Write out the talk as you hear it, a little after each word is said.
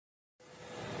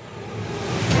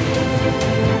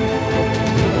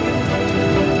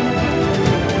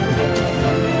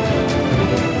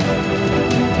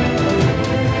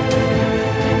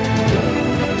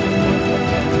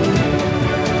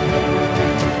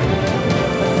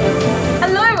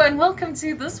welcome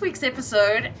to this week's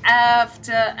episode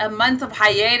after a month of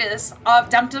hiatus of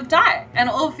Dump Dump Die, an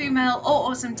all-female,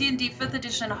 all-awesome D&D 5th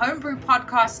edition homebrew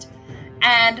podcast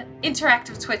and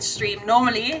interactive Twitch stream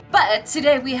normally. But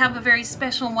today we have a very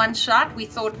special one-shot. We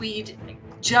thought we'd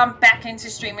jump back into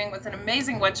streaming with an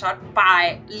amazing one-shot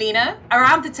by Lena.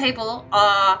 Around the table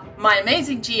are my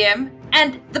amazing GM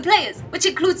and the players, which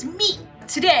includes me.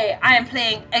 Today I am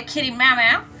playing a kitty meow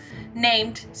meow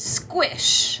named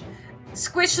Squish.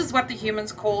 Squish is what the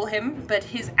humans call him, but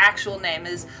his actual name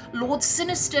is Lord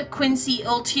Sinister Quincy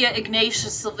Ultia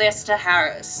Ignatius Sylvester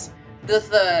Harris the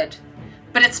Third,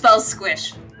 but it spells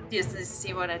Squish. You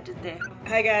see what I did there?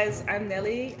 Hi guys, I'm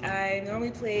Nelly. I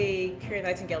normally play Kira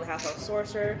Nightingale, half elf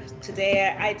sorcerer.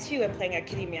 Today I too am playing a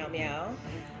kitty meow meow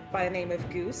by the name of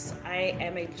Goose. I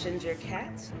am a ginger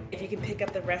cat. If you can pick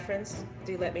up the reference,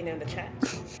 do let me know in the chat.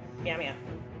 Meow meow.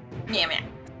 Meow meow.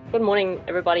 Good morning,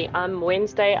 everybody. I'm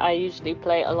Wednesday. I usually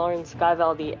play Aloran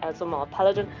Skyval, the Azumar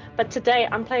Paladin, but today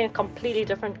I'm playing a completely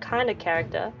different kind of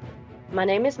character. My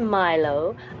name is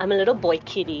Milo. I'm a little boy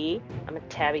kitty. I'm a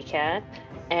tabby cat,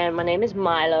 and my name is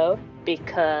Milo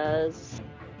because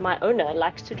my owner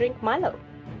likes to drink Milo,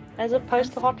 as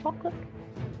opposed to hot chocolate.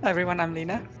 Hi everyone, I'm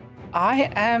Lena.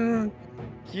 I am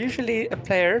usually a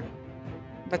player,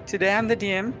 but today I'm the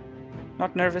DM.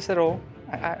 Not nervous at all.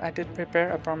 I did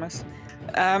prepare, I promise.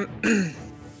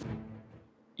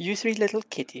 You three little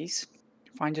kitties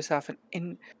find yourself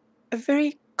in a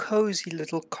very cozy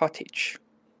little cottage.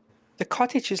 The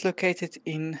cottage is located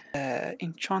in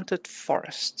enchanted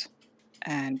forest,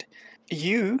 and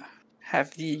you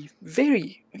have the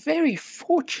very, very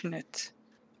fortunate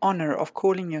honor of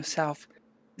calling yourself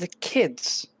the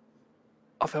kids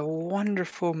of a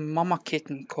wonderful mama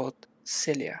kitten called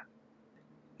Celia.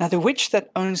 Now, the witch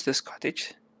that owns this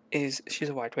cottage she's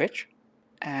a white witch,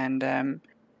 and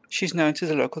she's known to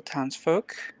the local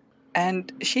townsfolk,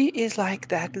 and she is like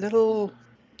that little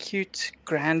cute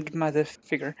grandmother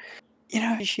figure. You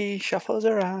know, she shuffles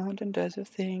around and does her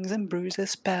things and brews her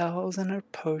spells and her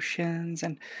potions,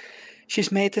 and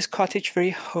she's made this cottage very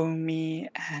homey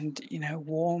and,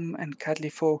 warm and cuddly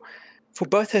for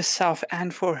both herself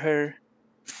and for her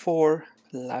 4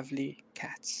 lovely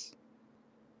cats.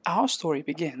 Our story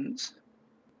begins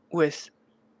with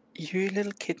you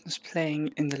little kittens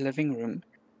playing in the living room.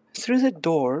 Through the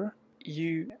door,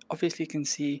 you obviously can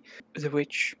see the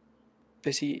witch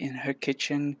busy in her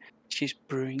kitchen. She's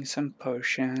brewing some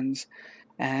potions,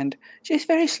 and she's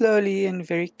very slowly and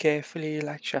very carefully,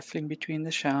 like shuffling between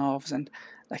the shelves and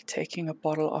like taking a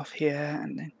bottle off here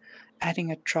and then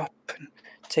adding a drop and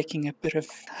taking a bit of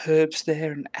herbs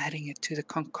there and adding it to the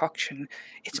concoction.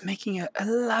 It's making a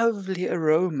lovely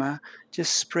aroma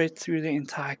just spread through the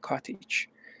entire cottage.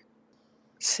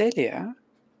 Celia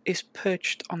is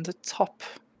perched on the top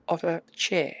of a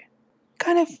chair,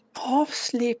 kind of half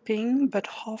sleeping, but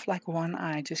half like one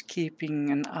eye, just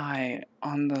keeping an eye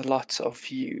on the lots of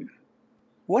you.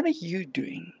 What are you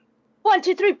doing? 1,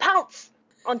 2, 3, pounce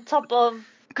on top of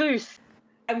Goose.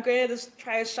 I'm going to just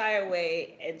try to shy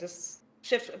away and just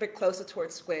shift a bit closer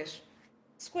towards Squish.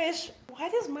 Squish, why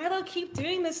does Milo keep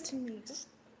doing this to me? Just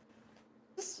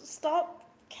stop.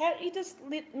 Can't you just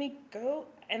let me go?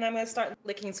 And I'm going to start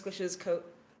licking Squish's coat.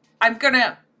 I'm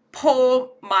gonna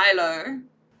pour Milo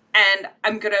and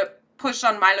I'm gonna push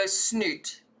on Milo's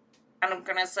snoot and I'm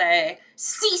gonna say,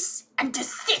 cease and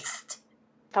desist!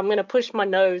 I'm going to push my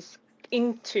nose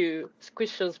into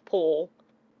Squish's paw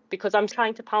because I'm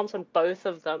trying to pounce on both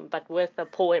of them, but with a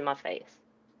paw in my face.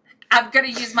 I'm gonna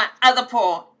use my other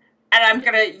paw and I'm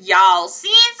gonna yell,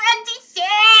 cease and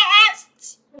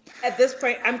desist! At this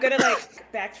point, I'm going to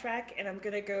backtrack and I'm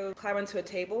going to go climb onto a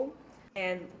table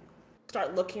and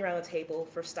start looking around the table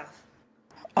for stuff.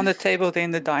 On the table there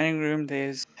in the dining room,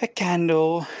 there's a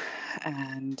candle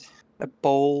and a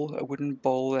bowl, a wooden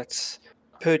bowl that's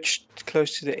perched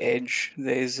close to the edge.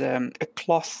 There's a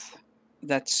cloth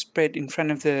that's spread in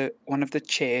front of one of the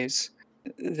chairs.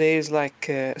 There's like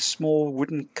a small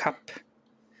wooden cup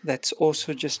that's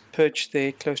also just perched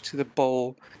there close to the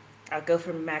bowl. I'll go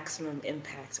for maximum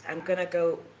impact. I'm going to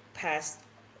go past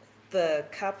the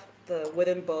cup, the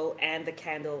wooden bowl, and the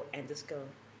candle and just go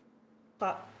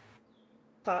pop,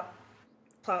 pop,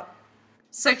 pop.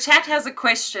 So chat has a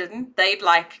question they'd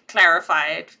like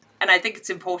clarified, and I think it's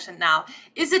important now.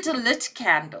 Is it a lit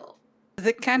candle?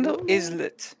 The candle is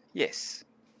lit, yes.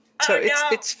 So Oh, no.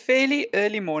 it's fairly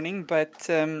early morning, but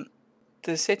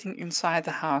the setting inside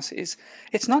the house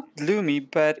it's not gloomy,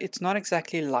 but it's not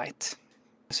exactly light.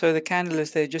 So the candle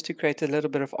is there just to create a little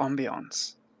bit of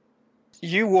ambiance.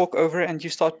 You walk over and you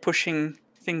start pushing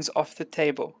things off the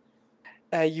table.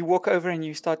 You walk over and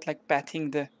you start like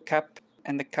batting the cup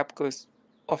and the cup goes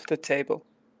off the table.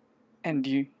 And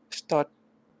you start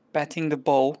batting the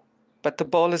bowl, but the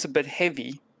bowl is a bit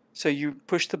heavy. So you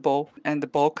push the bowl, and the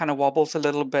bowl kind of wobbles a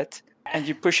little bit. And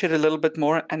you push it a little bit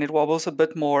more, and it wobbles a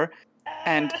bit more.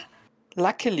 And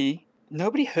luckily,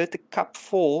 nobody heard the cup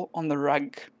fall on the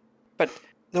rug. But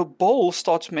the bowl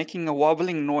starts making a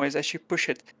wobbling noise as you push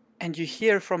it. And you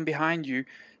hear from behind you,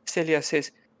 Celia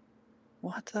says,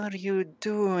 "What are you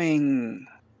doing?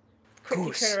 Quickly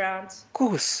Goose. turn around.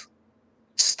 Goose,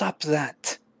 stop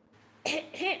that."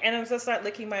 And I'm just start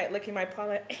licking my paw.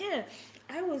 Like,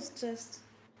 I was just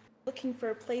looking for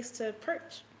a place to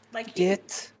perch. Like you.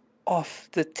 Get off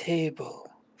the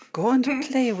table. Go and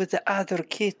play with the other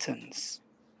kittens.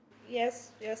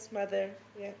 Yes, mother.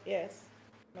 Yes,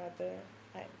 mother.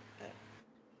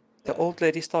 The old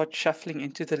lady starts shuffling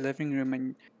into the living room,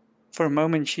 and for a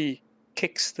moment she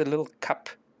kicks the little cup,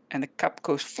 and the cup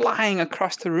goes flying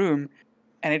across the room,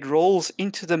 and it rolls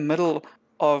into the middle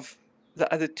of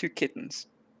the other two kittens.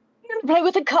 I'm gonna play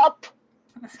with a cup.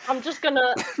 I'm just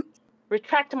gonna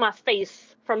retract my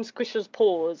face from Squish's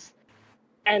paws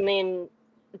and then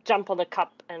jump on the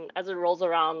cup, and as it rolls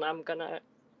around, I'm gonna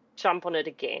jump on it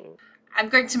again. I'm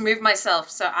going to move myself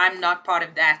so I'm not part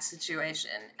of that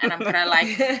situation. And I'm gonna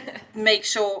like make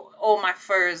sure all my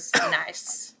fur's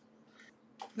nice.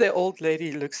 The old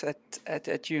lady looks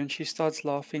at you and she starts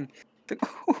laughing.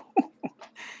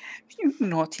 You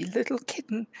naughty little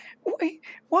kitten.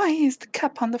 Why is the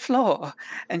cup on the floor?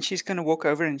 And she's going to walk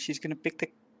over and she's going to pick the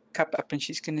cup up and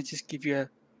she's going to just give you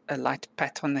a light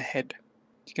pat on the head.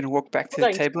 She's going to walk back to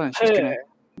the table and she's going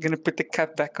to put the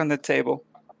cup back on the table.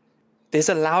 There's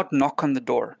a loud knock on the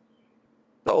door.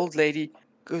 The old lady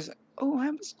goes, "Oh, I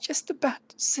was just about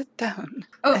to sit down."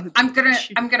 Oh, And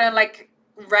I'm gonna like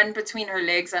run between her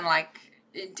legs and like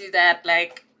do that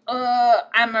like,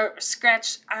 I'm a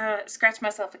scratch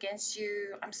myself against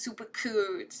you. I'm super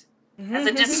cute. As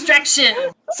a distraction.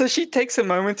 So she takes a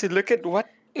moment to look at what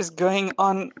is going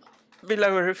on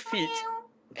below her feet.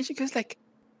 And she goes like,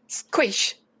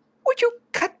 "Squish, would you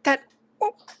cut that?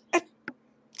 Oh, I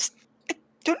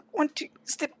don't want to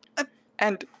step up."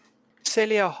 And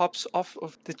Celia hops off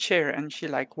of the chair and she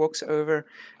like walks over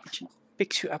and she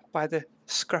picks you up by the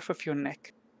scruff of your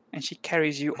neck and she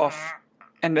carries you off.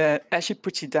 And as she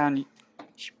puts you down,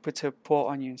 she puts her paw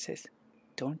on you and says,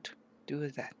 "Don't do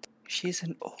that. She's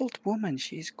an old woman.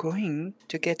 She's going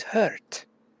to get hurt."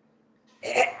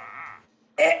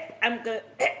 I'm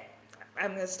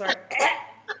gonna start.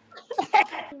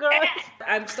 God.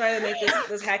 I'm starting to make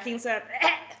this hacking sound.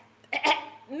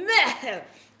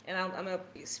 And I'm gonna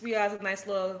spew out a nice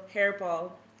little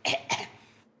hairball.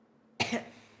 I'm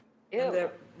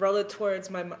gonna roll it towards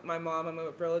my mom. I'm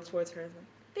gonna roll it towards her.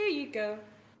 There you go.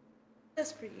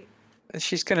 That's for you. And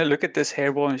she's going to look at this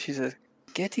hairball and she says,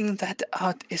 "Getting that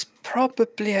out is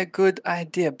probably a good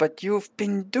idea, but you've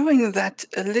been doing that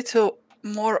a little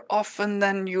more often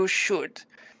than you should.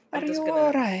 Are you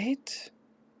all right?"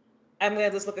 I'm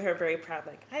gonna just look at her very proud,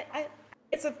 like,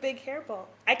 it's a big hairball.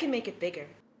 I can make it bigger.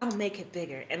 I'll make it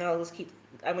bigger, and I'll just keep.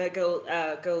 I'm gonna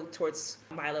go towards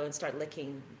Milo and start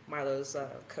licking Milo's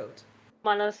coat.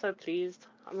 Milo's so pleased.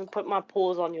 I'm gonna put my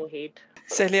paws on your head.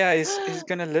 Celia is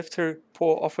going to lift her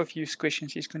paw off of you, Squish, and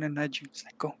she's going to nudge you. It's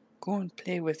like, go and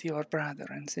play with your brother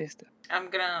and sister. I'm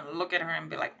gonna look at her and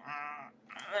be like,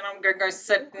 and I'm gonna go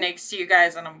sit next to you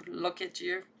guys and I'm gonna look at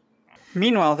you.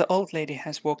 Meanwhile, the old lady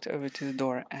has walked over to the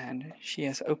door and she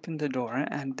has opened the door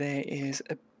and there is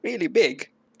a really big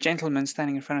gentleman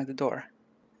standing in front of the door.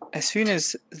 As soon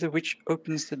as the witch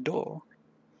opens the door,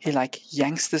 he like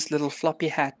yanks this little floppy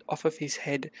hat off of his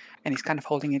head and he's kind of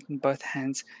holding it in both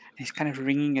hands and he's kind of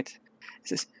wringing it.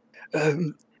 He says,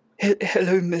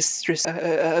 "Hello, Mistress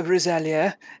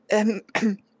Rosalia. I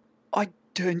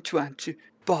don't want to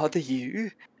bother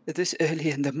you this early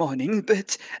in the morning,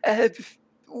 but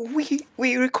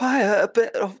we require a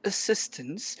bit of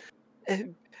assistance.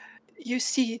 You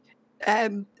see,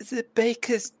 the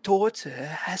baker's daughter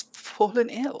has fallen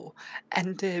ill,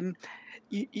 and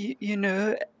you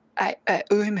know, I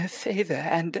owe him a favor,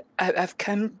 and I've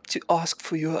come to ask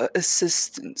for your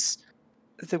assistance."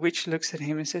 The witch looks at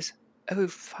him and says, "Oh,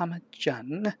 Farmer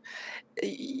John,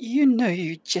 you know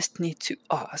you just need to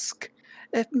ask.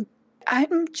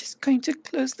 I'm just going to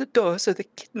close the door so the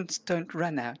kittens don't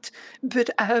run out,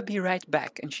 but I'll be right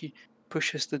back." And she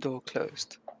pushes the door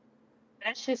closed.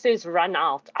 As she says run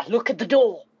out, I look at the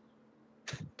door.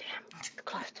 Damn, it's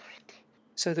closed already.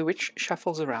 So the witch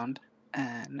shuffles around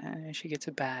and she gets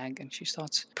a bag and she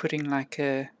starts putting like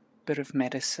a bit of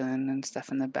medicine and stuff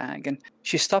in the bag. And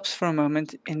she stops for a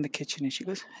moment in the kitchen and she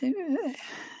goes,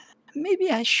 "Maybe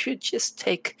I should just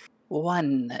take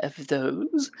one of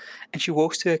those. And she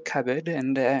walks to a cupboard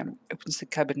and opens the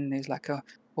cupboard, and there's like a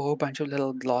whole bunch of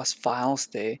little glass vials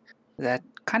there that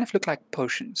kind of look like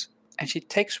potions. And she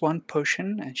takes one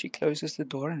potion and she closes the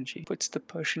door and she puts the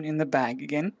potion in the bag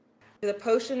again. The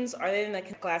potions, are they in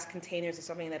like glass containers or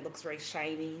something that looks very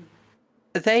shiny?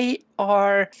 They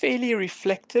are fairly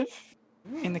reflective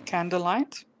in the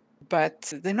candlelight,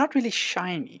 but they're not really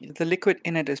shiny. The liquid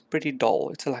in it is pretty dull.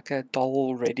 It's like a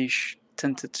dull reddish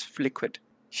tinted liquid.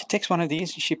 She takes one of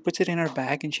these, she puts it in her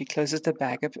bag, and she closes the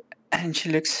bag up, and she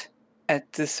looks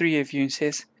at the three of you and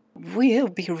says, "We'll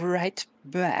be right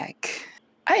back.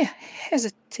 I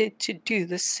hesitate to do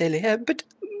this, Celia, but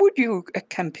would you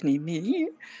accompany me?"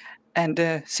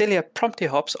 And Celia promptly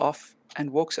hops off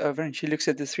and walks over, and she looks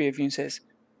at the three of you and says,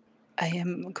 "I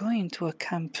am going to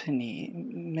accompany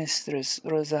Mistress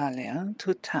Rosalia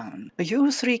to town.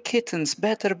 You three kittens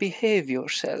better behave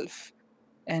yourself.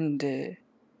 And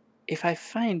if I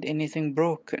find anything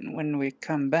broken when we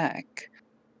come back,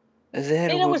 there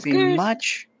It will was be Goose.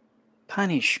 much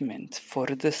punishment for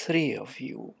the three of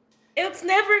you." It's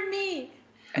never me!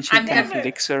 And she I'm kind of never-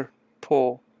 licks her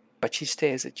paw, but she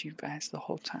stares at you guys the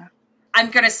whole time. I'm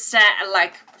gonna sit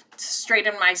like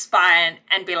straighten my spine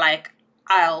and be like,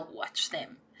 I'll watch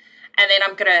them. And then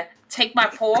I'm gonna take my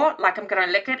paw, like I'm gonna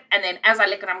lick it, and then as I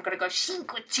lick it, I'm gonna go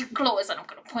shink with two claws and I'm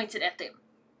gonna point it at them.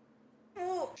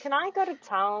 Oh, Can I go to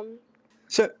town?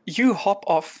 So you hop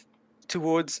off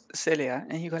towards Celia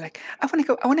and you go like, "I want to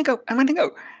go, I want to go, I want to go."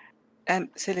 And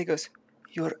Celia goes,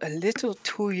 "You're a little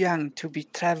too young to be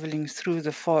traveling through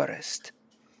the forest.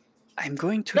 I'm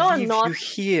going to No, I'm leave not. you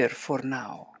here for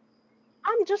now."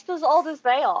 I'm just as old as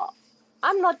they are.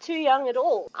 I'm not too young at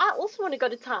all. I also want to go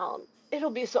to town.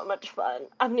 It'll be so much fun.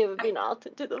 I've never been out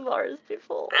into the forest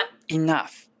before.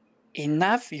 Enough.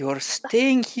 Enough. You're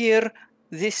staying here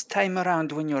this time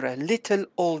around. When you're a little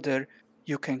older,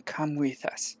 you can come with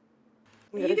us.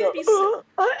 I'm Are gonna you gonna go, be so-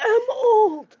 I am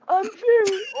old. I'm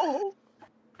very old.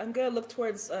 I'm gonna look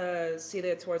towards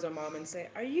Celia, towards her mom, and say,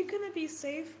 "Are you gonna be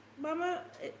safe, Mama?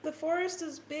 The forest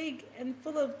is big and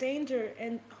full of danger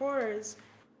and horrors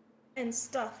and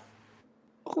stuff."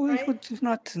 We Right. do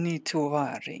not need to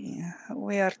worry.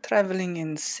 We are traveling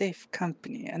in safe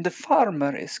company, and the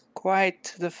farmer is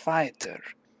quite the fighter.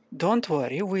 Don't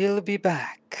worry, we'll be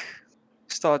back.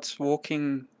 Starts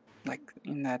walking like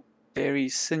in that very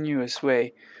sinuous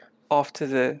way after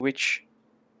the witch.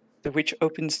 The witch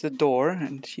opens the door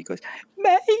and she goes,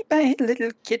 "Bye bye,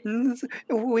 little kittens.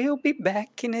 We'll be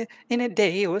back in a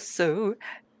day or so.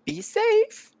 Be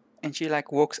safe." And she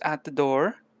like walks out the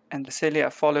door, and Celia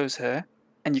follows her,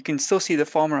 and you can still see the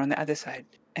farmer on the other side.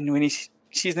 And when he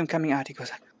sees them coming out, he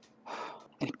goes,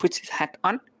 and he puts his hat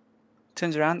on,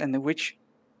 turns around, and the witch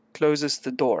closes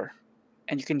the door.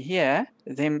 And you can hear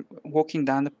them walking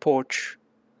down the porch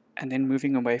and then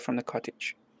moving away from the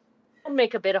cottage. I'll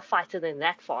make a better fighter than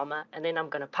that farmer, and then I'm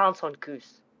gonna pounce on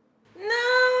Goose.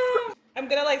 No! I'm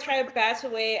gonna like try to bash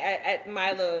away at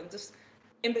Milo, and just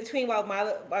in between while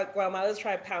Milo's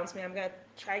trying to pounce me, I'm gonna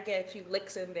try to get a few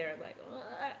licks in there. Like,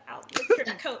 I'll lick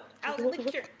your coat. I'll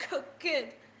lick your coat good.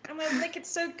 I'm gonna lick it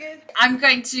so good. I'm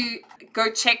going to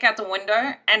go check out the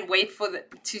window and wait for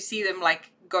to see them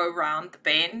like go round the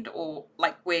bend or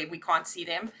like where we can't see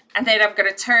them. And then I'm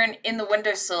gonna turn in the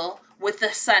windowsill with the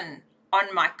sun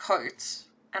on my coat.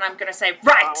 And I'm gonna say,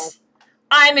 "Right, Wow.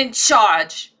 I'm in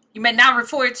charge. You may now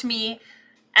refer to me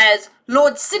as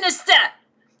Lord Sinister.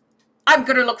 I'm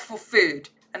gonna look for food."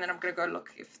 And then I'm gonna go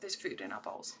look if there's food in our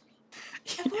bowls.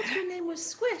 I thought your name was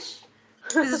Squish.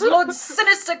 This is Lord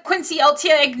Sinister Quincy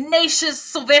Altier Ignatius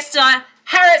Sylvester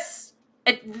Harris.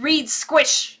 It reads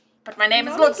Squish, but my name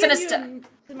is Lord Sinister.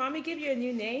 Did Mommy give you a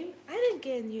new name? I didn't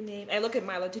get a new name. I look at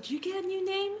Milo. Did you get a new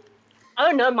name?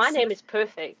 Oh no, my name is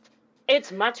perfect.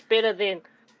 It's much better than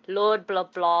Lord blah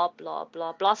blah blah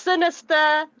blah blah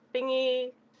sinister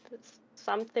thingy. It's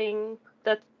something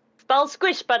that spells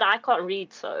squish, but I can't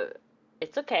read, so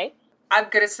it's okay. I'm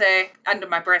gonna say under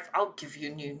my breath, "I'll give you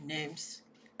new names,"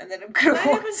 and then I'm gonna Can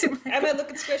I walk have to a, my. I'm gonna look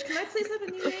at Squish. Can I please have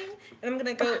a new name? And I'm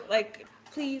gonna go like,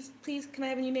 please, can I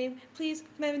have a new name? Please,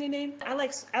 can I have a new name? I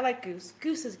like Goose.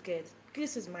 Goose is good.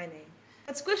 Goose is my name.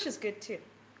 But Squish is good too.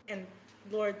 And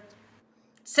Lord,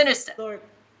 Sinister.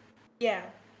 yeah,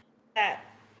 that,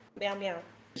 meow meow.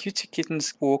 You two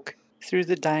kittens walk through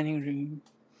the dining room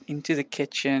into the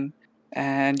kitchen,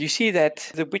 and you see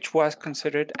that the witch was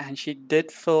considered, and she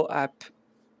did fill up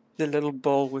the little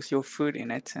bowl with your food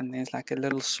in it. And there's like a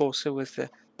little saucer with a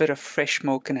bit of fresh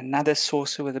milk and another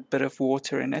saucer with a bit of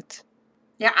water in it.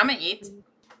 Yeah, I'm gonna eat.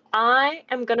 I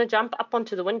am gonna jump up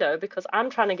onto the window because I'm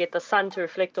trying to get the sun to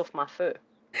reflect off my fur.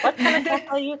 What kind of cat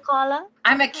are you, Carla?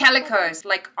 I'm a calico,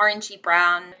 like orangey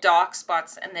brown, dark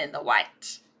spots, and then the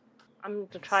white. I'm going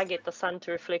to try and get the sun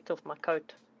to reflect off my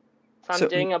coat. So I'm So-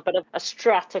 doing a bit of a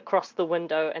strut across the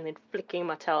window and then flicking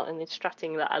my tail and then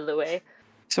strutting the other way.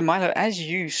 So Milo, as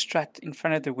you strut in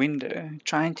front of the window,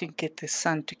 trying to get the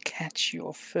sun to catch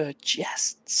your fur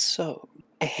just so,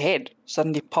 a head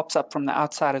suddenly pops up from the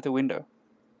outside of the window.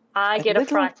 I A get a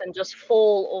little- fright and just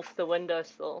fall off the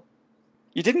windowsill.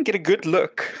 You didn't get a good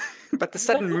look, but the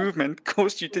sudden movement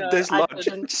caused you to No, I dislodge and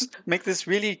didn't. just make this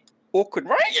really awkward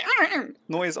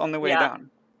noise on the way Yeah. down.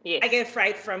 Yes. I get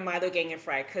fright from Milo getting a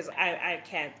fright because I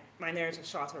can't. My nerves are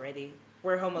shot already.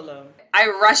 We're home alone. I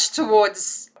rush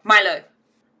towards Milo.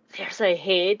 There's a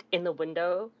head in the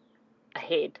window. A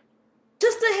head.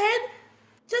 Just a head?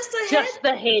 Just a head? Just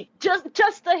the head.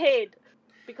 Just the head.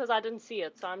 Because I didn't see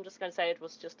it, so I'm just going to say it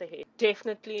was just a head.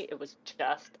 Definitely, it was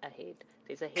just a head.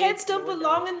 There's a head. Heads in the don't window.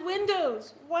 belong in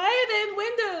windows. Why are they in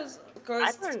windows?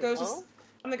 I don't know.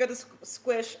 I'm gonna go to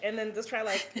Squish and then just try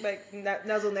like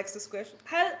nuzzle next to Squish.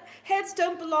 Heads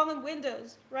don't belong in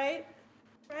windows, right?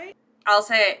 Right? I'll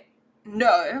say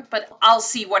no, but I'll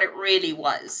see what it really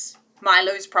was.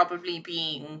 Milo's probably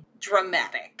being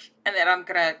dramatic. And then I'm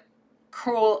gonna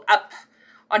crawl up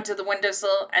onto the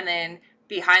windowsill and then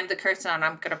behind the curtain and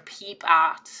I'm gonna peep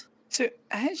out. So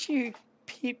as you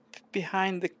peep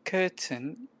behind the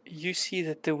curtain, you see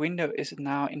that the window is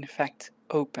now in fact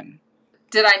open.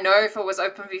 Did I know if it was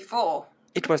open before?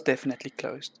 It was definitely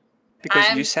closed. Because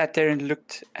you I'm- sat there and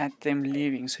looked at them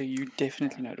leaving, so you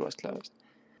definitely know it was closed.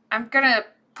 I'm gonna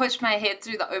push my head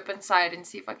through the open side and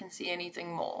see if I can see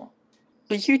anything more.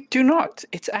 But you do not.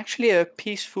 It's actually a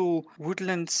peaceful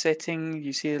woodland setting.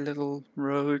 You see a little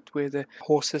road where the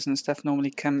horses and stuff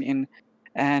normally come in,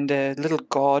 and a little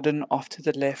garden off to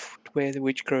the left where the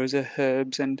witch grows her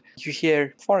herbs, and you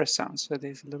hear forest sounds. So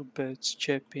there's little birds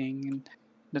chirping and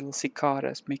little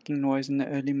cicadas making noise in the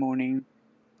early morning.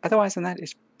 Otherwise than that,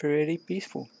 it's pretty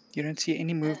peaceful. You don't see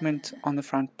any movement on the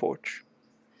front porch.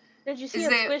 Did you see Is it,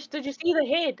 there- Squish? Did you see the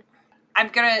head? I'm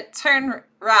gonna turn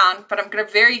around, but I'm gonna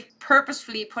very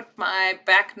purposefully put my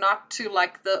back not to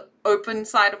like the open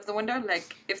side of the window.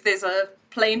 Like if there's a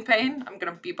plain pane, I'm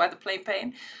gonna be by the plain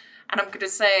pane, and I'm gonna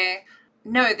say,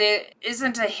 no, there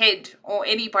isn't a head or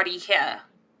anybody here.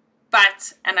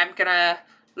 But, and I'm gonna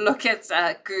look at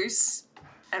Goose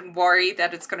and worry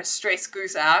that it's gonna stress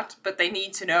Goose out, but they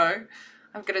need to know.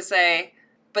 I'm gonna say,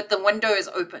 but the window is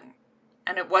open,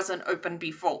 and it wasn't open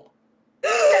before.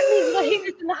 That means the head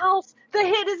is in the house. The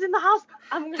head is in the house.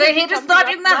 I'm gonna The be head is jumping not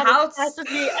up in the right house.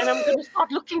 excitedly, and I'm going to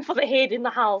start looking for the head in the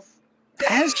house.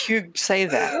 As you say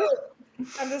that,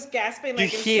 I'm just gasping You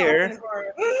like in hear- shock and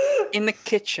horror. in the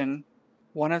kitchen,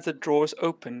 one of the drawers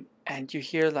open, and you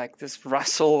hear like this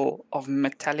rustle of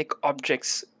metallic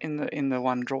objects in the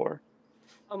one drawer.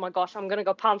 Oh my gosh, I'm going to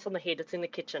go pounce on the head. It's in the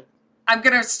kitchen. I'm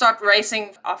gonna start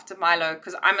racing after Milo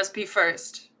because I must be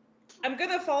first. I'm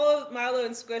gonna follow Milo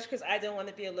and Squish because I don't want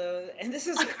to be alone, and this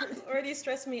is already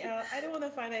stressed me out. I don't want to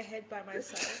find a head by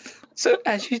myself. So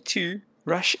as you two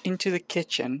rush into the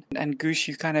kitchen, and Goose,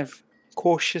 you kind of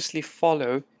cautiously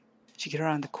follow as you get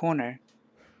around the corner,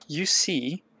 you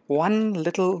see one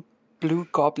little blue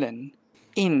goblin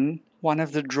in one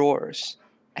of the drawers,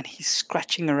 and he's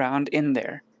scratching around in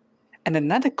there. And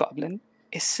another goblin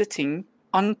is sitting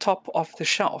on top of the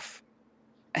shelf,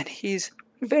 and he's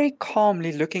very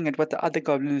calmly looking at what the other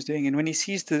goblin is doing. And when he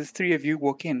sees the three of you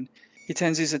walk in, he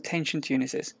turns his attention to you and he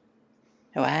says,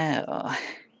 "Well,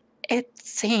 it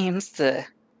seems the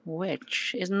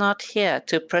witch is not here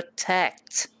to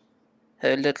protect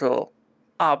her little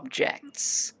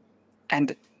objects."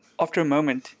 And after a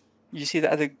moment, you see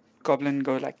the other goblin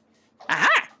go like,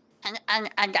 "Aha!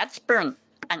 I got spoon.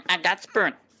 I got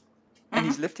spoon." And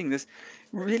he's lifting this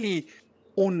really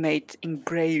ornate,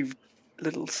 engraved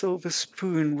little silver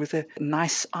spoon with a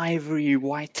nice ivory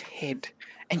white head.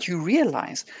 And you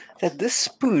realize that this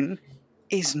spoon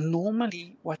is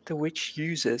normally what the witch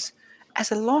uses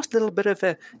as a last little bit of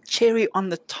a cherry on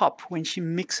the top when she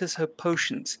mixes her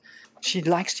potions. She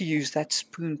likes to use that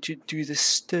spoon to do the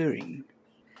stirring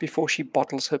before she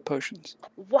bottles her potions.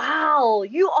 Wow,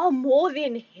 you are more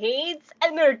than heads,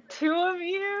 and there are two of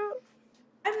you?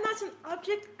 I'm not an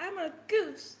object. I'm a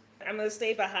goose. I'm gonna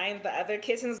stay behind the other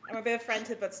kittens. I'm a bit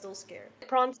frantic but still scared.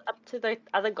 Prance up to the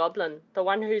other goblin, the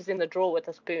one who's in the drawer with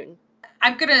a spoon.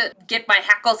 I'm gonna get my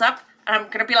hackles up and I'm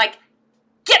gonna be like,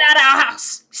 get out of our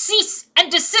house! Cease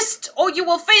and desist, or you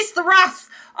will face the wrath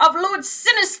of Lord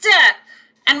Sinister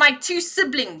and my two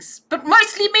siblings, but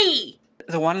mostly me!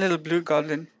 The one little blue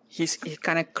goblin, he's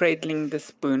kind of cradling the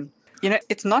spoon. You know,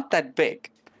 it's not that big,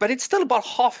 but it's still about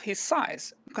half his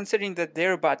size. considering that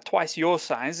they're about twice your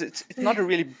size, it's not a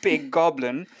really big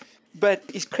goblin, but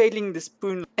he's cradling the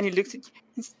spoon and he looks at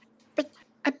you. But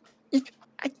I,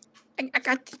 I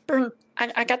got the spoon.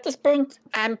 I got the spoon.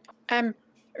 And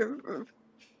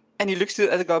he looks to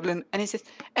the other goblin and he says,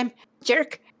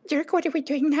 Jerk, what are we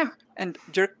doing now? And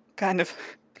Jerk kind of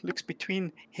looks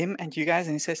between him and you guys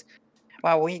and he says,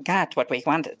 well, we got what we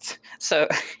wanted. So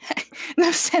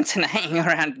no sense in hanging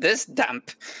around this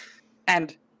dump.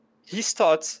 And he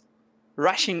starts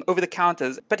rushing over the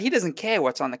counters, but he doesn't care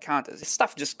what's on the counters. His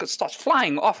stuff just starts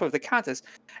flying off of the counters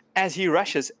as he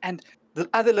rushes. And the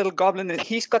other little goblin,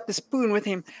 he's got the spoon with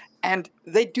him, and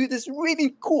they do this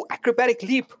really cool acrobatic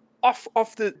leap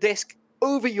off the desk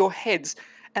over your heads,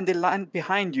 and they land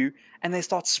behind you, and they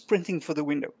start sprinting for the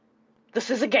window. This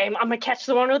is a game. I'm gonna catch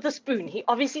the one with the spoon. He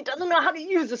obviously doesn't know how to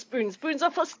use a spoon. Spoons are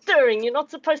for stirring. You're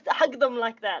not supposed to hug them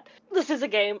like that. This is a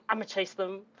game. I'm gonna chase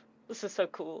them. This is so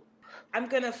cool. I'm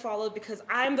gonna follow because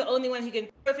I'm the only one who can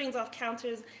throw things off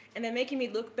counters, and they're making me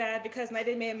look bad because Night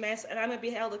made a mess, and I'm gonna be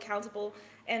held accountable.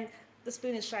 And the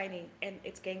spoon is shiny, and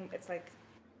it's like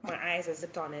my eyes are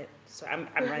zipped on it, so I'm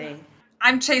running.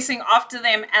 I'm chasing after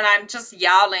them, and I'm just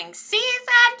yowling, "Cease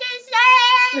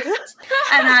and desist!"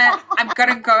 And I'm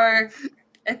gonna go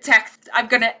attack. I'm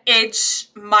gonna edge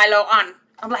Milo on.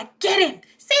 I'm like, "Get him!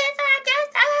 Cease and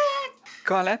desist!"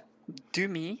 Carla, do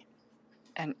me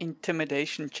an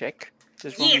intimidation check.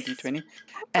 Just roll Yes. a d20.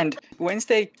 And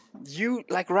Wednesday, you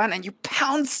run and you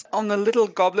pounce on the little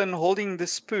goblin holding the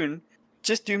spoon.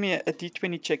 Just do me a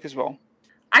d20 check as well.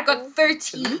 I got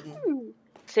 13.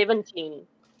 17.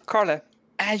 Carla,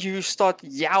 as you start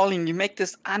yowling, you make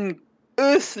this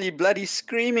unearthly bloody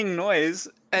screaming noise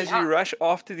as Yeah. you rush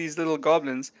after these little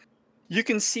goblins. You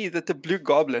can see that the blue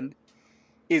goblin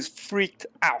is freaked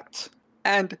out.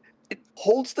 And it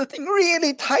holds the thing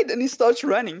really tight and he starts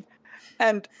running.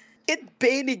 And it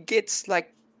barely gets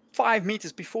 5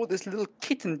 meters before this little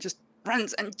kitten just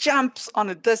runs and jumps on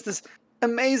it, does this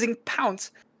amazing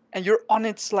pounce, and you're on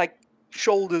its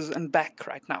shoulders and back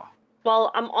right now.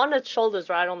 Well, I'm on its shoulders,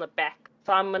 right on the back.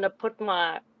 So I'm gonna put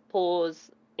my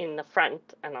paws in the front,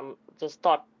 and I'm just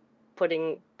start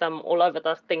putting them all over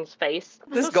the thing's face.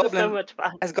 This is so goblin much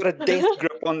fun. has got a death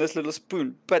grip on this little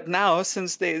spoon. But now,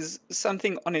 since there's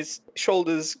something on its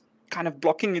shoulders kind of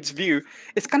blocking its view,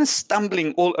 it's kind of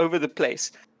stumbling all over the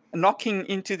place, knocking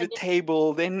into the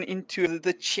table, then into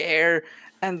the chair,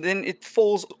 and then it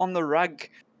falls on the rug.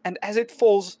 And as it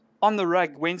falls on the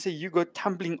rug, Wednesday, you go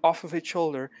tumbling off of its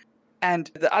shoulder.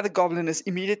 And the other goblin is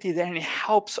immediately there and he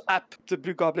helps up the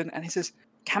blue goblin and he says,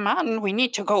 come on, we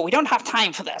need to go. We don't have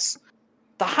time for this.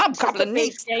 The hobgoblin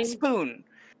needs the spoon.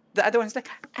 The other one's like,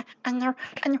 I know,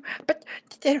 but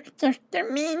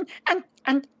they're mean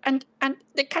and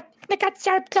they got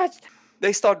sharp claws.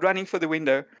 They start running for the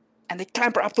window and they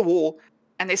clamber up the wall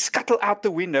and they scuttle out the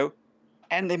window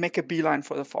and they make a beeline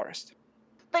for the forest.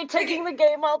 They're taking the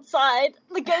game outside.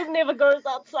 The game never goes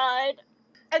outside.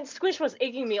 And Squish was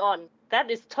egging me on. That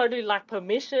is totally like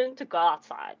permission to go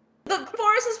outside. The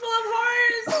forest is full of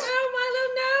horrors! No, Milo,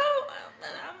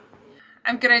 no!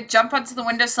 I'm gonna jump onto the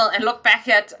windowsill and look back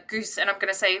at Goose, and I'm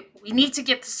gonna say, we need to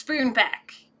get the spoon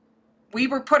back. We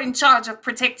were put in charge of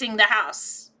protecting the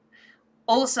house.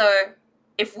 Also,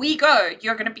 if we go,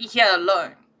 you're gonna be here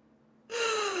alone.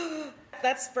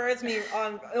 That spurs me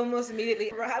on almost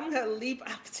immediately. I'm gonna leap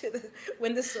up to the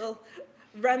windowsill,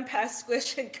 run past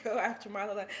Squish, and go after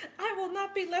Marla. I will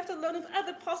not be left alone with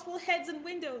other possible heads and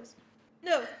windows.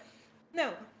 No.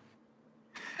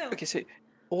 Okay, so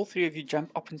all three of you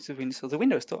jump up into the windowsill. The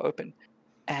window is still open.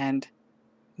 And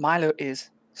Milo is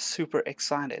super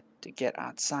excited to get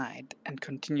outside and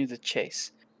continue the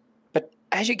chase. But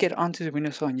as you get onto the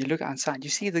windowsill and you look outside, you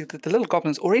see the little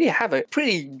goblins already have a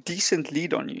pretty decent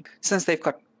lead on you. Since they've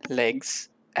got legs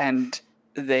and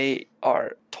they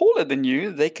are taller than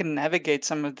you, they can navigate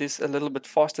some of this a little bit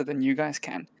faster than you guys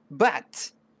can.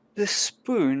 But the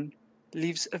spoon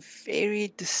leaves a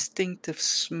very distinctive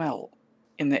smell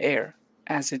in the air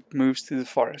as it moves through the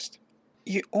forest.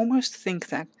 You almost think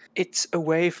that it's a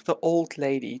way for the old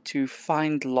lady to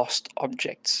find lost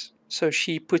objects. So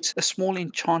she puts a small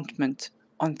enchantment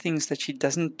on things that she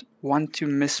doesn't want to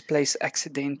misplace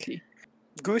accidentally.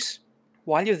 Goose,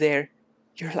 while you're there,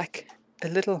 you're a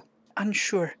little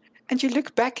unsure. And you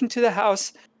look back into the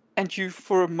house and you,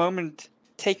 for a moment,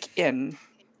 take in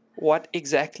what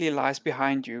exactly lies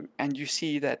behind you. And you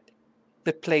see that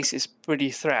the place is pretty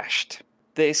thrashed.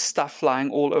 There's stuff lying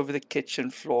all over the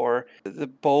kitchen floor. The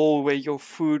bowl where your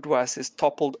food was is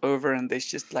toppled over and there's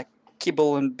just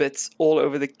kibble and bits all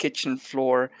over the kitchen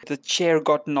floor. The chair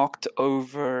got knocked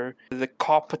over. The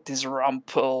carpet is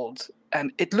rumpled.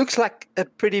 and it looks like a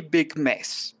pretty big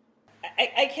mess.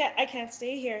 I can't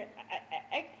stay here.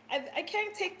 I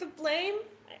can't take the blame.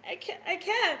 I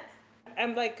can't.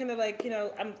 I'm like gonna like,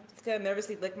 I'm gonna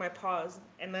nervously lick my paws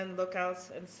and then look out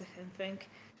and think,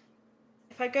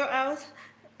 if I go out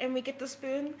and we get the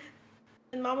spoon,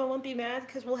 and Mama won't be mad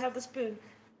because we'll have the spoon.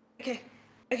 Okay.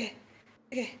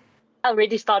 I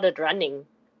already started running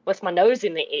with my nose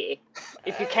in the air.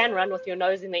 If you can run with your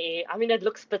nose in the air, I mean, it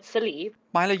looks a bit silly.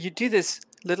 Milo, you do this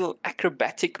little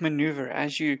acrobatic maneuver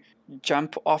as you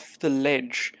jump off the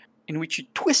ledge, in which you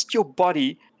twist your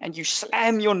body and you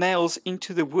slam your nails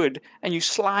into the wood and you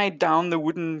slide down the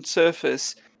wooden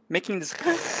surface, making this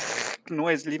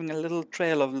noise, leaving a little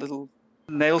trail of little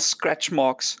nail scratch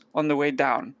marks on the way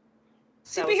down.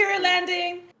 Superhero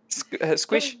landing!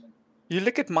 Squish, you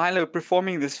look at Milo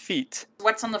performing this feat.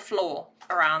 What's on the floor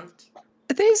around?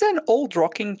 There's an old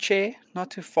rocking chair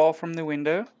not too far from the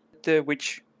window,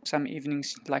 which some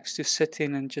evenings likes to sit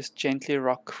in and just gently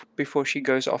rock before she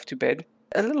goes off to bed.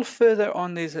 A little further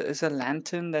on, there's a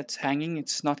lantern that's hanging.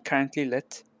 It's not currently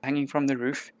lit, hanging from the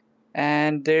roof.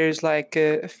 And there's like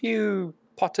a few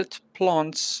potted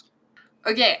plants.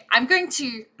 Okay, I'm going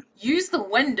to use the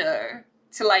window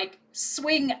to like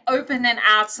swing open and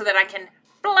out so that I can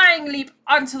flying leap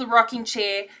onto the rocking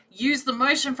chair, use the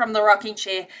motion from the rocking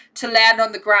chair to land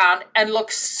on the ground and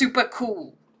look super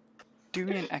cool. Do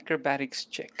me an acrobatics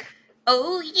check.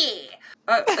 Oh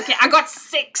yeah. Okay, I got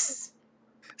 6.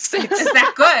 6. Is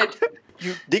that good?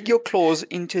 You dig your claws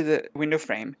into the window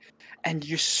frame and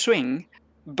you swing,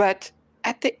 but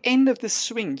at the end of the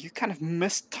swing, you kind of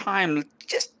mistime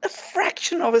just a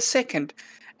fraction of a second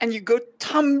and you go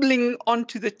tumbling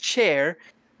onto the chair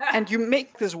and you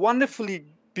make this wonderfully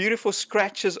beautiful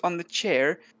scratches on the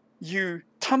chair. You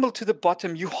tumble to the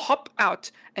bottom, you hop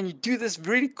out and you do this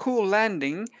really cool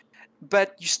landing,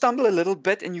 but you stumble a little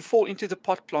bit and you fall into the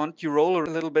pot plant, you roll a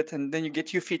little bit and then you get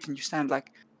to your feet and you stand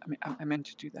like, I meant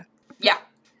to do that. Yeah,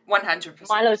 100%.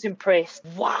 Milo's impressed.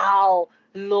 Wow,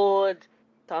 Lord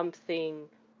something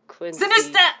Quincy.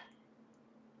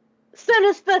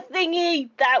 Sinister thingy!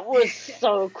 That was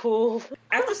so cool.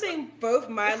 After seeing both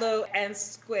Milo and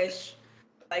Squish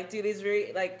like do these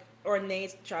very like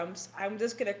ornate jumps, I'm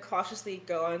just gonna cautiously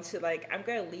go on to I'm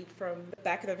gonna leap from the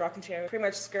back of the rocking chair, pretty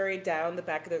much scurry down the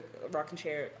back of the rocking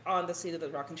chair on the seat of the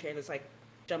rocking chair, just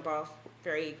jump off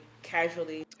very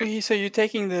casually. Okay, so you're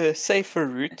taking the safer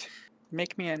route.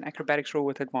 Make me an acrobatics roll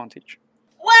with advantage.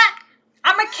 What?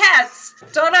 I'm a cat.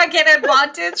 Don't I get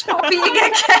advantage for being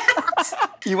a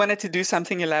cat? You wanted to do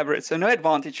something elaborate, so no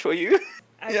advantage for you.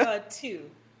 I got a 2.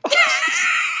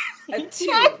 A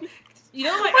 2. You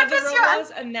know what other roll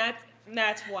was? A nat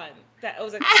 1. That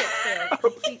was a crit fail.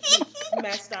 Completely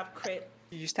messed up crit.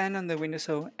 You stand on the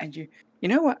windowsill and you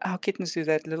know what how kittens do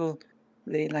that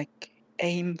they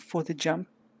aim for the jump.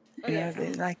 You know,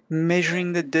 they're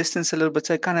measuring the distance a little bit,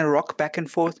 so they kind of rock back and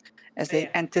forth as they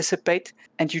anticipate,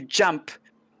 and you jump,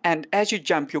 and as you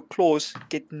jump, your claws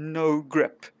get no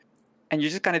grip, and you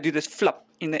just kind of do this flop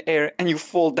in the air, and you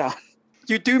fall down.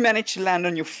 You do manage to land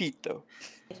on your feet, though.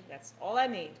 That's all I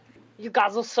need. You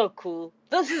guys are so cool.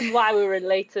 This is why we're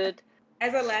related.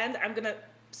 As I land, I'm gonna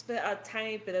spit a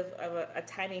tiny bit of a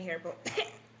tiny hairball.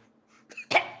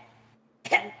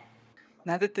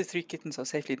 Now that the 3 kittens are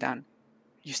safely down,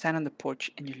 you stand on the porch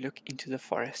and you look into the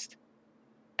forest.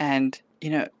 And,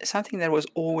 something that was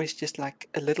always just like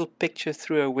a little picture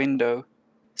through a window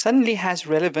suddenly has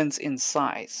relevance in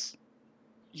size.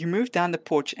 You move down the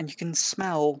porch and you can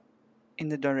smell in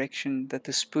the direction that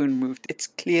the spoon moved. It's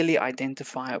clearly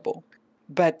identifiable.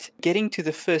 But getting to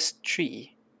the first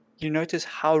tree, you notice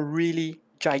how really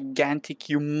gigantic,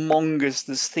 humongous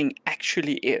this thing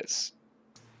actually is.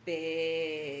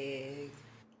 Big.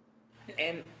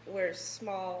 And we're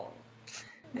small.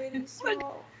 Really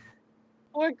small.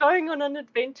 We're going on an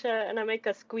adventure and I make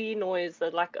a squee noise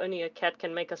that only a cat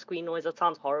can make a squee noise. It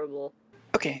sounds horrible.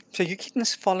 Okay, so you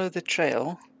kittens follow the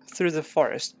trail through the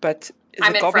forest, but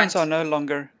I'm the in goblins front. are no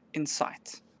longer in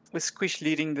sight, with Squish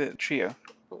leading the trio.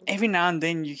 Every now and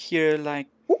then you hear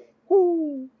whoo,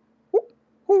 whoo,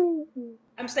 whoo.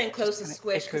 I'm staying close to kinda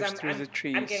Squish because echoes through the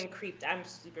trees. I'm getting creeped. I'm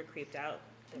super creeped out.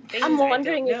 I'm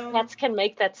wondering if cats can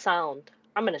make that sound.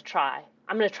 I'm going to try.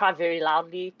 I'm going to try very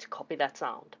loudly to copy that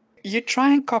sound. You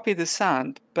try and copy the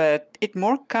sound, but it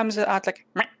more comes out like...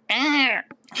 As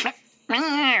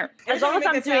long as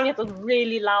I'm doing it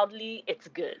really loudly, it's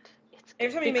good. It's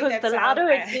Every time you because make that the sound,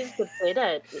 louder it is, the better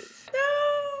it is.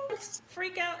 No!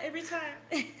 Freak out every time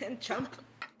and jump.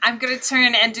 I'm gonna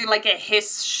turn and do a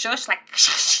hiss shush,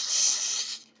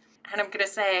 and I'm gonna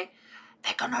say,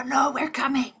 they're gonna know we're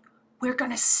coming. We're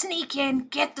gonna sneak in,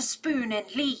 get the spoon, and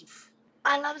leave.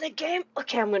 I love the game.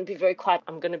 Okay, I'm going to be very quiet.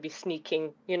 I'm going to be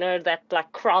sneaking. You know, that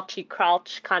like crouchy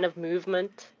crouch kind of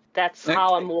movement. That's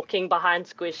how I'm Okay. walking behind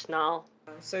Squish now.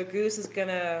 So Goose is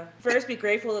gonna first be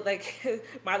grateful that like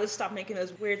Milo stopped making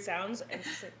those weird sounds and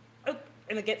just like, oh,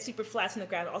 and it gets super flat on the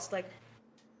ground. Also like,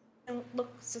 don't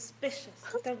look suspicious.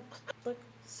 Don't look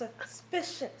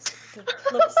suspicious. Don't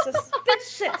look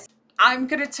suspicious. I'm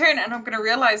gonna turn and I'm gonna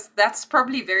realize that's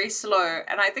probably very slow,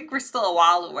 and I think we're still a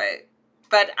while away.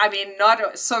 But I mean,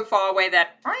 not so far away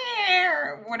that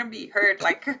wouldn't be heard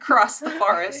like across the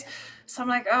forest. So I'm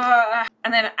like,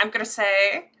 and then I'm gonna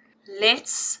say,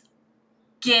 let's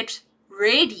get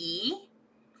ready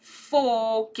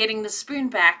for getting the spoon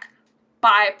back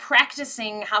by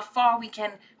practicing how far we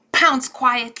can pounce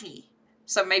quietly.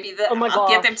 So maybe Oh my I'll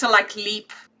get gosh. them to like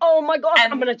leap Oh my gosh,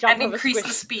 and, I'm going to jump and over increase Squish.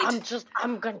 the speed.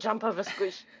 I'm going to jump over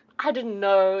Squish. I didn't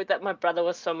know that my brother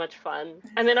was so much fun.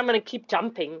 And then I'm going to keep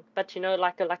jumping, but you know,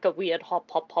 like a weird hop,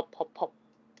 hop, hop, hop, hop,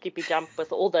 skippy jump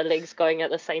with all the legs going at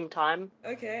the same time.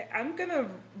 Okay, I'm gonna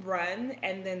run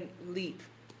and then leap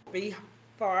really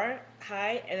far,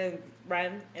 high, and then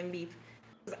run and leap.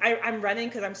 I'm running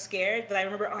because I'm scared, but I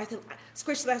remember, I have to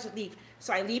squish the last leap.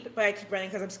 So I leap, but I keep running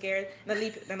because I'm scared. And then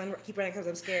leap, then I keep running because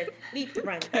I'm scared. Leap,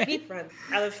 run, leap, run,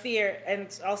 out of fear, and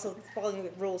also following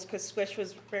the rules because Squish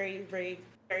was very, very,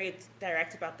 very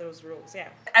direct about those rules. Yeah.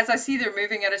 As I see they're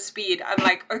moving at a speed, I'm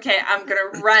like, okay, I'm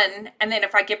gonna run, and then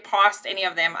if I get past any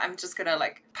of them, I'm just gonna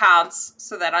like pounce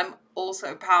so that I'm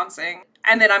also pouncing,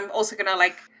 and then I'm also gonna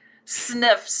like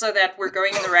sniff so that we're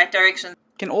going in the right direction.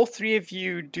 Can all three of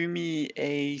you do me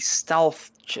a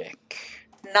stealth check?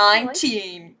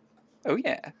 19. Oh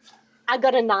yeah. I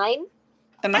got a 9. A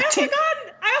I also 19.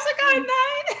 got a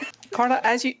 9! Carla,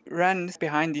 as you run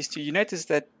behind these two, you notice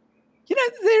that,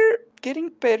 they're getting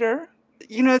better.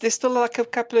 There's still like a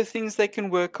couple of things they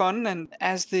can work on. And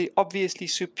as the obviously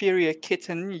superior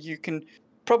kitten, you can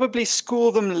probably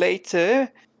school them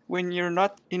later when you're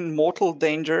not in mortal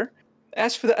danger.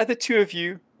 As for the other two of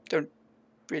you, don't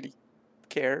really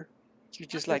care. You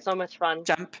just like So much fun.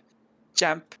 jump.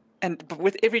 But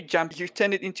with every jump, you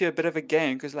turn it into a bit of a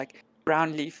game because like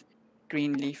brown leaf,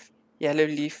 green leaf, yellow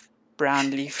leaf,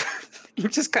 brown leaf. You're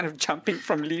just kind of jumping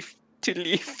from leaf to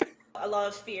leaf. A lot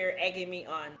of fear egging me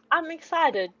on. I'm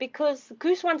excited because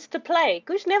Goose wants to play.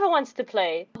 Goose never wants to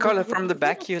play. Carla, from the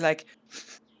back, you're like,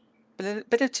 a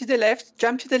bit to the left,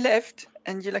 jump to the left.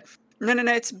 And you're like, no,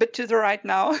 it's a bit to the right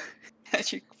now.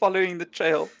 As you're following the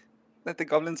trail that the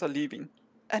goblins are leaving.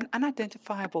 An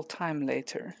unidentifiable time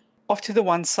later, off to the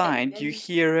one side, you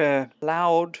hear a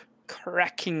loud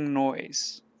cracking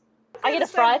noise. I get a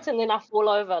fright and then I fall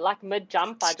over. Like mid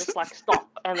jump, I just like stop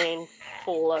and then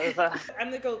fall over. I'm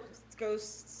gonna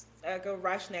go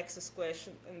rush next to Squish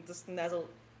and just nuzzle,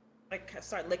 like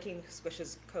start licking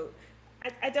Squish's coat.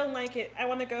 I don't like it. I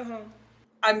want to go home.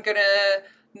 I'm gonna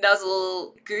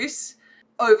nuzzle Goose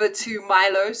over to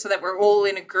Milo so that we're all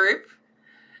in a group.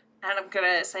 And I'm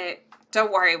gonna say,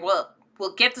 don't worry, we'll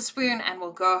get the spoon and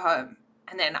we'll go home.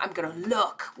 And then I'm gonna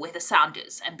look where the sound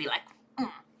is and be like,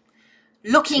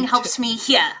 looking helps me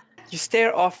hear. You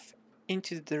stare off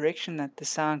into the direction that the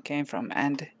sound came from,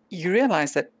 and you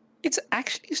realize that it's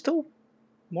actually still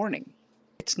morning.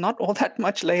 It's not all that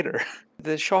much later.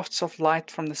 The shafts of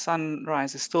light from the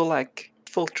sunrise are still like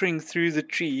filtering through the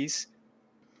trees.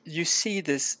 You see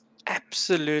this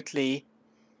absolutely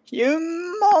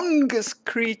humongous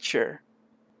creature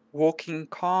walking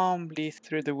calmly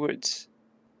through the woods.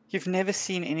 You've never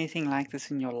seen anything like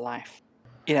this in your life.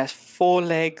 It has 4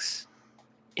 legs.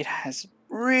 It has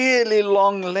really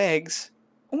long legs,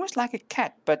 almost like a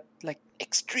cat, but like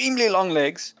extremely long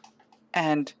legs.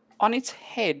 And on its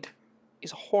head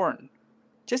is a horn,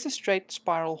 just a straight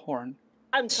spiral horn.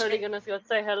 I'm totally gonna go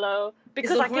say hello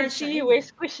because the I can horn see shiny? where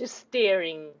Squish is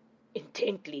staring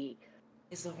intently.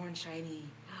 Is the horn shiny?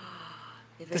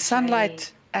 The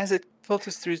sunlight, as it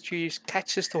filters through the trees,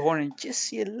 catches the horn, and you just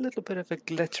see a little bit of a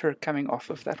glitter coming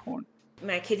off of that horn.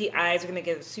 My kitty eyes are gonna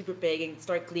get super big and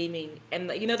start gleaming, and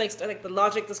like the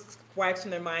logic just wipes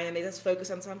from their mind, and they just focus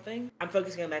on something. I'm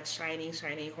focusing on that shiny,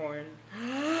 shiny horn.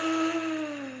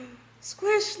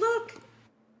 Squish, look!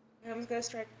 And I'm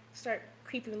just gonna start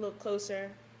creeping a little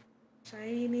closer.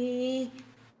 Shiny.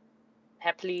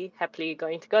 Happily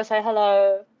going to go say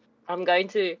hello. I'm going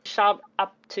to shout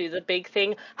up to the big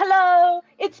thing. Hello,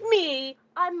 it's me.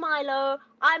 I'm Milo.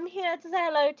 I'm here to say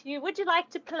hello to you. Would you like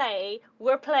to play?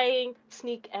 We're playing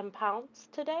Sneak and Pounce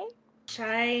today.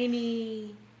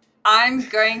 Shiny. I'm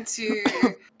going to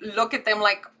look at them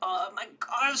like, oh my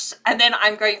gosh. And then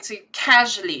I'm going to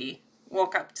casually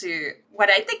walk up to what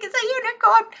I think is a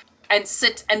unicorn and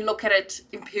sit and look at it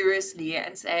imperiously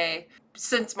and say,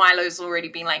 since Milo's already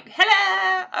been like,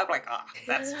 hello, I'm like, oh,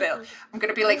 that's Phil. I'm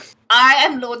going to be like, I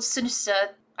am Lord Sinister,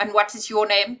 and what is your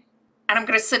name? And I'm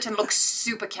going to sit and look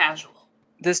super casual.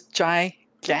 This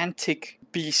gigantic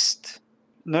beast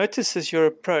notices your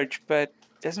approach, but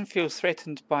doesn't feel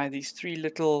threatened by these three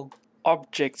little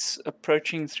objects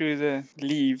approaching through the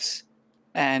leaves.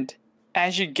 And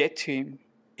as you get to him,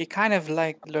 he kind of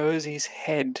like lowers his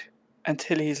head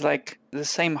until he's like the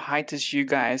same height as you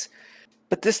guys.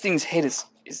 But this thing's head is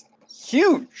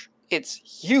huge. It's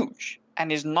huge.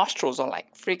 And his nostrils are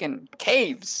like freaking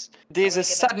caves. There's a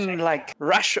sudden like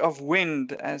rush of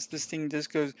wind as this thing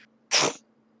just goes.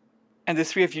 And the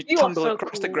three of you You are tumble so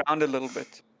across the cool. ground a little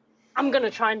bit. I'm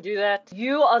gonna try and do that.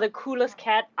 You are the coolest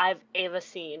cat I've ever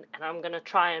seen, and I'm gonna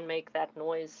try and make that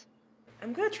noise.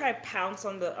 I'm gonna try pounce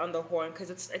on the horn because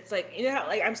it's like, you know how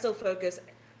like I'm still focused,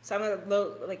 so I'm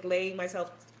gonna laying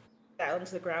myself down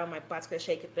to the ground. My butt's gonna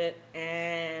shake a bit,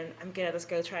 and I'm gonna just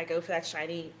go for that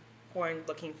shiny horn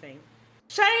looking thing.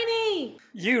 Shiny!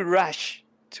 You rush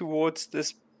towards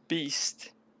this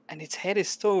beast, and its head is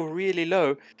still really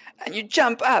low. And you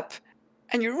jump up,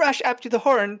 and you rush up to the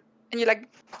horn, and you like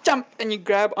jump and you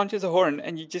grab onto the horn,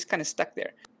 and you just kind of stuck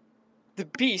there. The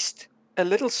beast, a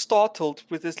little startled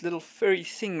with this little furry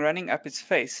thing running up its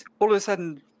face, all of a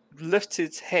sudden lifts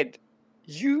its head.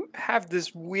 You have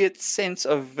this weird sense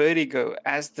of vertigo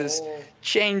as this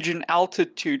change in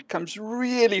altitude comes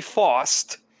really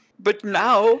fast. But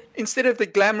now, instead of the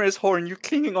glamorous horn, you're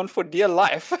clinging on for dear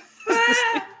life. This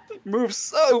thing moves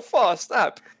so fast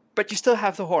up. But you still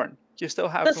have the horn. You still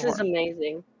have This the is horn.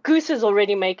 amazing. Goose is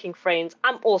already making friends.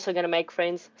 I'm also gonna make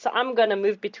friends. So I'm gonna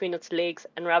move between its legs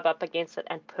and rub up against it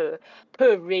and purr.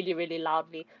 Purr really, really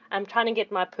loudly. I'm trying to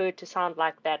get my purr to sound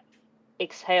like that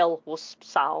exhale wisp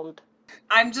sound.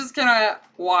 I'm just going to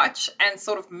watch and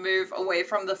sort of move away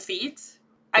from the feet.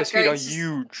 Those feet are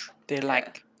huge. They're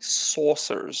like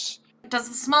saucers. Does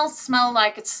the smell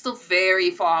like it's still very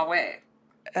far away?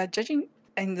 Judging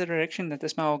in the direction that the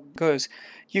smell goes,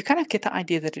 you kind of get the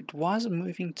idea that it was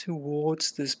moving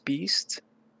towards this beast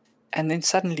and then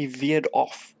suddenly veered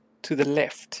off to the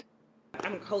left.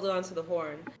 I'm holding on to the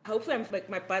horn. Hopefully, I'm like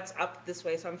my butt's up this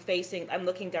way, so I'm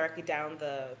looking directly down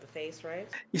the face, right?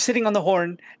 You're sitting on the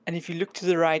horn, and if you look to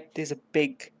the right, there's a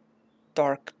big,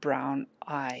 dark brown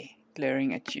eye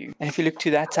glaring at you. And if you look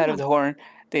to that side of the horn,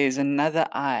 there's another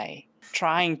eye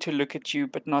trying to look at you,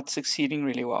 but not succeeding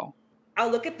really well.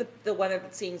 I'll look at the one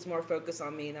that seems more focused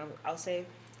on me, and I'll say,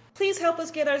 "Please help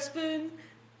us get our spoon.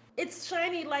 It's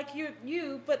shiny like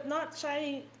you, but not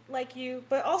shiny like you,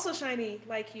 but also shiny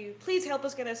like you. Please help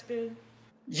us get our spoon."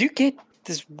 You get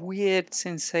this weird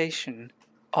sensation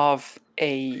of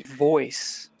a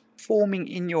voice forming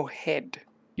in your head.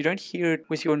 You don't hear it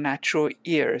with your natural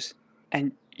ears,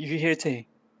 and you hear it say,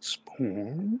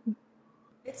 "Spoon?"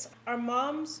 It's our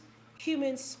mom's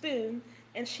human spoon,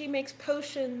 and she makes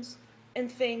potions and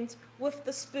things with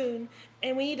the spoon,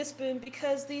 and we need a spoon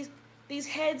because these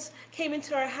heads came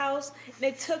into our house and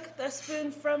they took the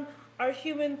spoon from our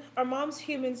mom's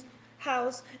human's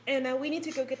house, and we need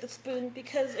to go get the spoon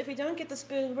because if we don't get the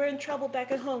spoon, we're in trouble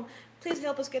back at home. Please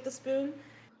help us get the spoon.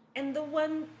 And the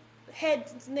one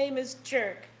head's name is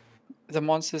Jerk. The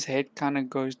monster's head kind of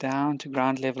goes down to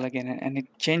ground level again, and it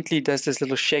gently does this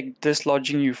little shake,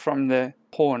 dislodging you from the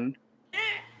horn.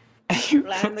 And you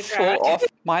Land on the fall ground. off.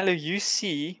 Milo, you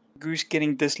see Goose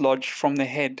getting dislodged from the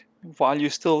head while you're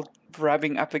still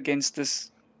rubbing up against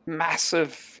this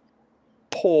massive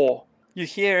paw. You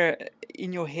hear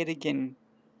in your head again,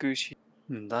 Goose,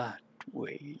 that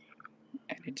way.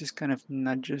 And it just kind of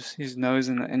nudges his nose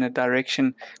in a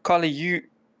direction. Carly, you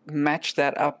match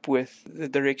that up with the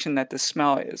direction that the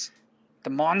smell is. The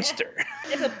monster.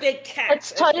 It's a big cat.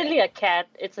 It's totally a cat.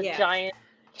 It's a Yeah. giant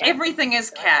cat. Everything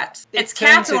is cat. It It's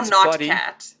cat turns or its not body.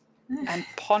 cat. And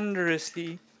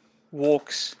ponderously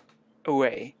walks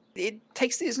away. It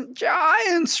takes these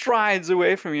giant strides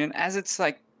away from you, and as it's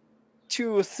like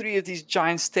 2 or 3 of these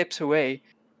giant steps away,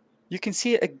 you can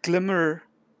see a glimmer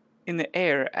in the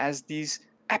air as these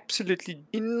absolutely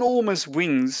enormous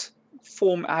wings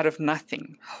form out of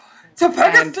nothing. So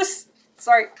Pegasus And- just...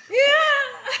 Sorry. Yeah!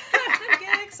 I'm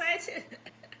getting excited.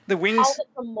 The How wings is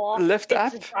a moth? lift it's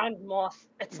up. a giant moth.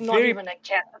 It's not Very- even a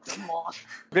cat. It's a moth.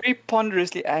 very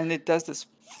ponderously, and it does this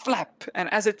flap,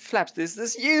 and as it flaps, there's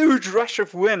this huge rush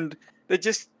of wind that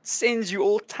just sends you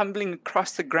all tumbling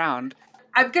across the ground.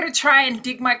 I'm gonna try and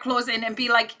dig my claws in and be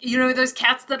like, you know those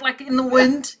cats that like in the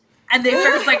wind? And their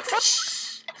fur is like...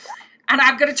 and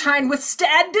I'm gonna try and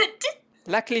withstand it.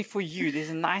 Luckily for you, there's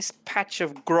a nice patch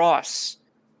of grass,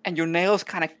 and your nails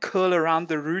kind of curl around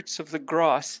the roots of the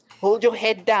grass. Hold your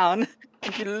head down,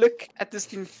 and you look at this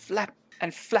thing flap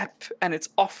and flap, and it's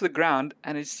off the ground,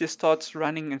 and it just starts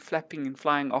running and flapping and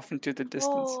flying off into the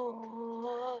distance.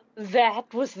 Oh,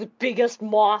 that was the biggest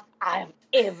moth I've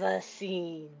ever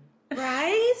seen.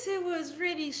 Right? It was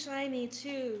really shiny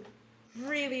too.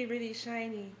 Really, really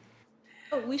shiny.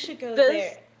 Oh, we should go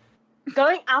there.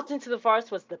 Going out into the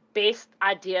forest was the best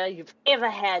idea you've ever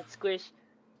had, Squish.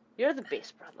 You're the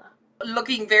best, brother.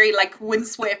 Looking very like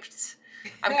windswept,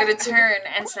 I'm going to turn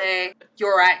and say,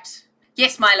 "You're right.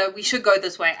 Yes, Milo, we should go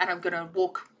this way." And I'm going to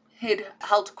walk head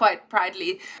held quite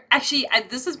proudly. Actually,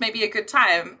 this is maybe a good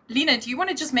time. Lena, do you want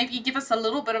to just maybe give us a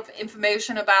little bit of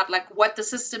information about like what the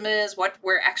system is, what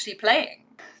we're actually playing?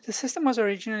 The system was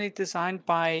originally designed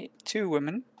by two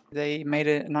women. They made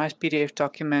a nice PDF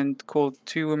document called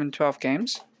 2 Women, 12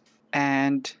 Games.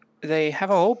 And they have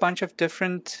a whole bunch of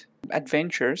different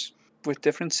adventures with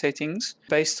different settings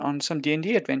based on some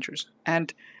D&D adventures.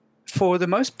 And for the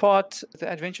most part,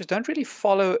 the adventures don't really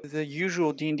follow the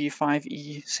usual D&D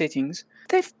 5e settings.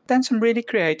 They've done some really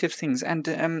creative things. And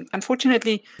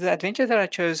unfortunately, the adventure that I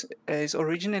chose is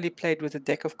originally played with a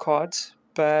deck of cards.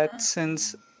 But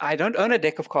since I don't own a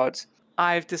deck of cards,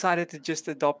 I've decided to just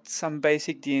adopt some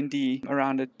basic D&D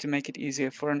around it to make it easier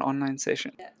for an online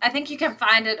session. I think you can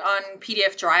find it on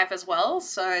PDF Drive as well.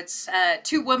 So it's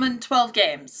 2 Women, 12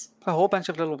 Games. A whole bunch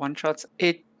of little one-shots.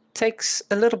 It takes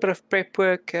a little bit of prep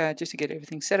work just to get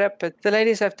everything set up, but the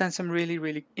ladies have done some really,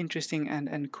 really interesting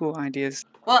and cool ideas.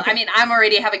 Well, I mean, I'm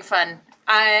already having fun.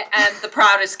 I am the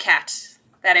proudest cat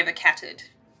that ever catted.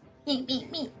 Me, me,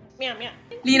 me. Meow, meow.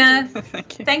 Lena,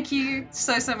 Thank you. thank you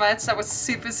so much. That was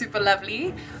super, super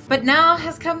lovely. But now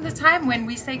has come the time when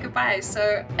we say goodbye.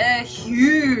 So a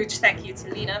huge thank you to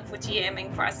Lena for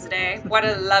GMing for us today. What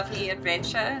a lovely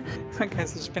adventure. Okay,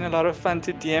 so it's been a lot of fun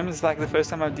to DM. It's like the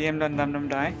first time I've DM'd on Dum Dum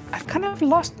Die. I've kind of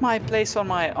lost my place on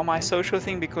my social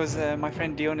thing because my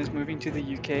friend Dion is moving to the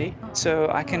UK. So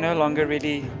I can no longer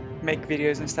really make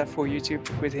videos and stuff for YouTube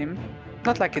with him.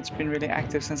 Not like it's been really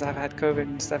active since I've had COVID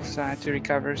and stuff, so I had to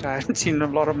recover, so I haven't seen a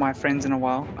lot of my friends in a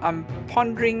while. I'm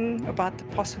pondering about the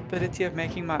possibility of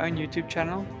making my own YouTube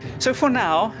channel. So for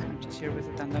now, I'm just here with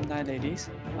the Dum Dum Die ladies.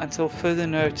 Until further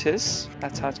notice,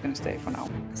 that's how it's going to stay for now.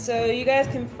 So you guys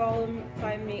can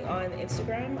find me on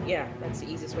Instagram. Yeah, that's the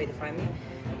easiest way to find me.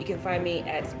 You can find me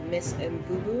at Miss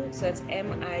Mvubu. So that's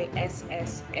MISSMVUBU.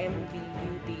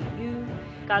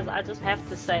 Guys, I just have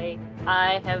to say,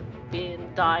 I have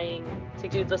been dying to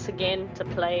do this again, to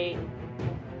play,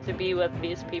 to be with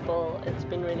these people. It's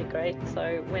been really great.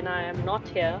 So when I am not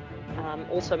here, I'm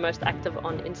also most active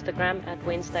on Instagram at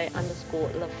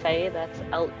Wednesday_Lefey. That's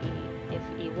LEFEY.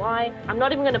 I'm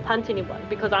not even going to punt anyone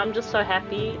because I'm just so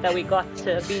happy that we got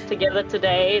to be together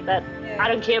today that I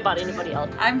don't care about anybody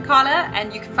else. I'm Carla,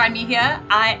 and you can find me here.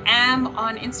 I am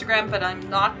on Instagram, but I'm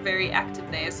not very active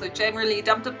there. So generally,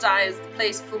 Dum Dum Die is the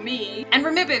place for me. And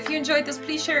remember, if you enjoyed this,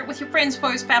 please share it with your friends,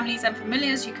 foes, families, and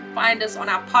familiars. You can find us on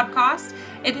our podcast.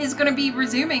 It is going to be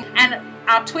resuming, and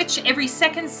our Twitch every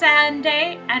second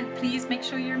Sunday. And please make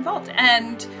sure you're involved.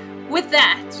 And with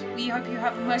that, we hope you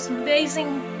have the most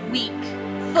amazing week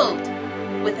filled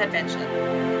with adventure.